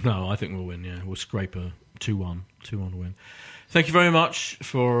 No, I think we'll win. Yeah, we'll scrape a 2-1 win. Thank you very much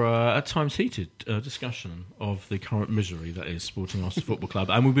for a time-heated discussion of the current misery that is Sporting Arsenal Football Club.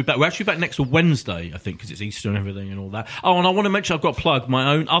 And we'll be back. We're actually back next Wednesday, I think, because it's Easter and everything and all that. Oh, and I want to mention I've got to plug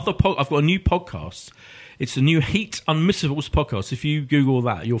my own other I've got a new podcast. It's the new Heat Unmissables podcast. If you Google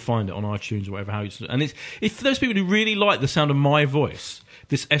that, you'll find it on iTunes or whatever. And it's for those people who really like the sound of my voice,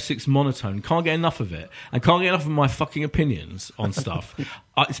 this Essex monotone, can't get enough of it, and can't get enough of my fucking opinions on stuff.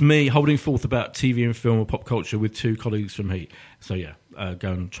 It's me holding forth about TV and film or pop culture with two colleagues from Heat. So yeah,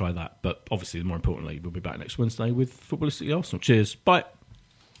 go and try that. But obviously, more importantly, we'll be back next Wednesday with Footballistically Arsenal. Cheers. Bye.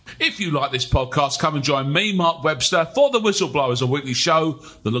 If you like this podcast, come and join me, Mark Webster, for The Whistleblowers, a weekly show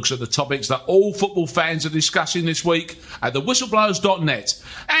that looks at the topics that all football fans are discussing this week at thewhistleblowers.net.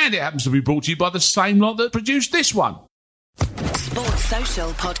 And it happens to be brought to you by the same lot that produced this one. Sports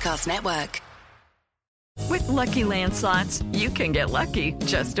Social Podcast Network. With Lucky Land Slots, you can get lucky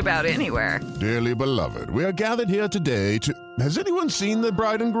just about anywhere. Dearly beloved, we are gathered here today to... Has anyone seen the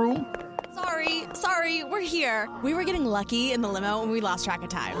bride and groom? Sorry, we're here. We were getting lucky in the limo and we lost track of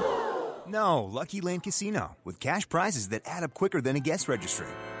time. No, Lucky Land Casino, with cash prizes that add up quicker than a guest registry.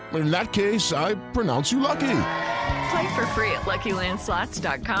 In that case, I pronounce you lucky. Play for free at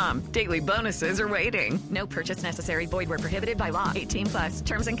LuckyLandSlots.com. Daily bonuses are waiting. No purchase necessary. Void where prohibited by law. 18+.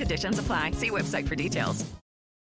 Terms and conditions apply. See website for details.